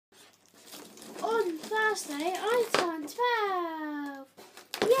Thursday, I turned 12.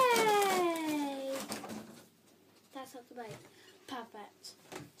 Yay! That's not the way. Perfect.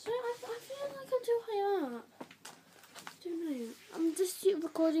 So I feel like I'm too high up. I don't know. I'm just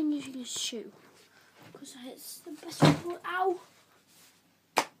recording using a shoe. Because it's the best record. Ow!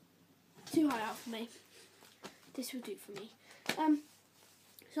 Too high up for me. This will do for me.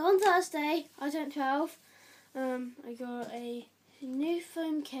 So on Thursday, I turned 12. I got a new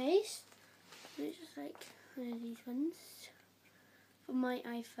phone case, which is like one of these ones for my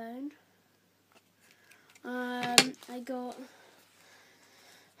iPhone. I got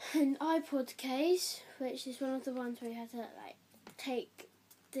an iPod case, which is one of the ones where you have to like take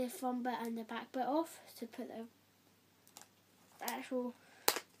the front bit and the back bit off to put the actual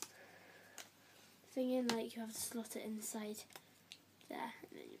thing in. Like you have to slot it inside there,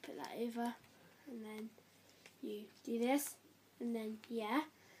 and then you put that over, and then you do this, and then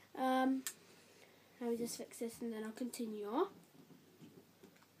I will just fix this, and then I'll continue on.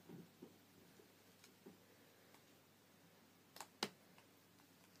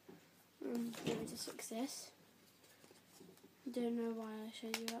 Let me just fix this. I don't know why I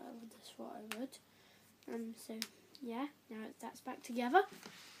showed you that. I just thought I would. So yeah, now that's back together.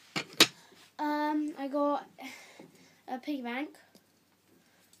 I got a piggy bank.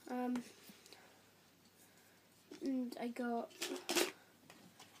 And I got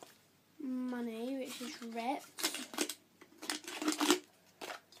money, which is ripped.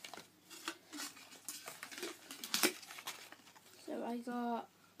 So I got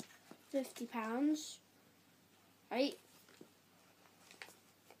 £50, right?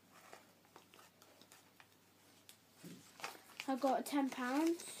 I got £10.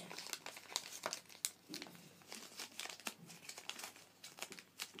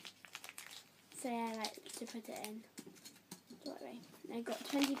 So yeah, I like to put it in. Sorry. I got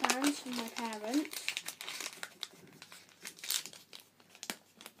 £20 from my parents.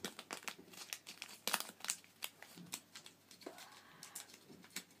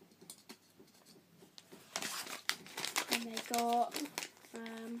 And I got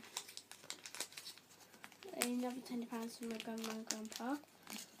another £20 from my grandma and grandpa.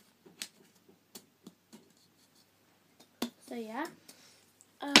 So yeah.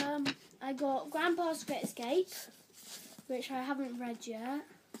 I got Grandpa's Great Escape, which I haven't read yet.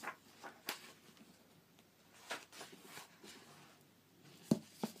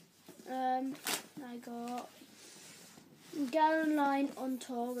 I got Girl Online on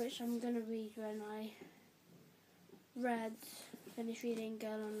Tour, which I'm going to read when I finish reading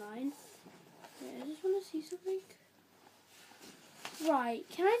Girl Online. Yeah, I just want to see something. Right,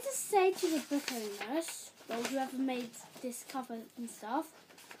 can I just say to the book owners, or whoever made this cover and stuff,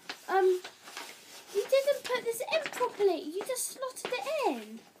 you didn't put this in properly. You just slotted it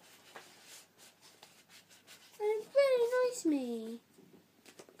in. And it really annoys me.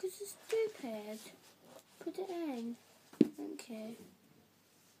 Because it's stupid. Put it in. Okay.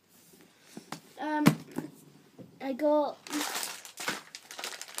 I got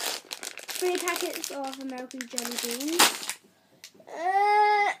 3 packets of American Jelly Beans.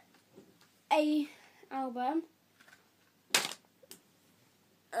 A album.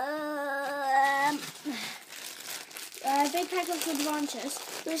 A big pack of Good Ranchers,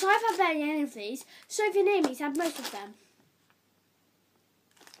 which I've had barely any of these. Sophie and Amy's had most of them.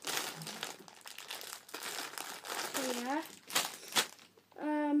 So yeah.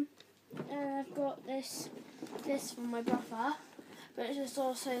 And I've got this from my brother, but it's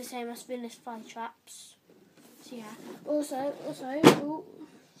also the same as Spineless Fly Traps. So yeah. Also,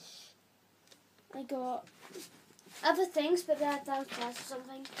 I got other things, but they're downstairs or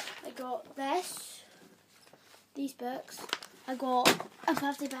something. I got these books. I got a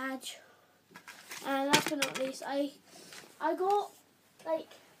birthday badge, and last but not least, I got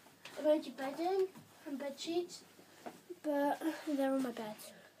like emoji bedding and bed sheets, but they're on my bed.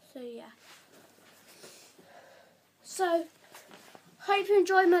 So yeah. So hope you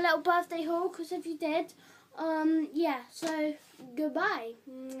enjoyed my little birthday haul. Because if you did, yeah. So goodbye.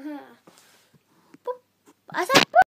 I said.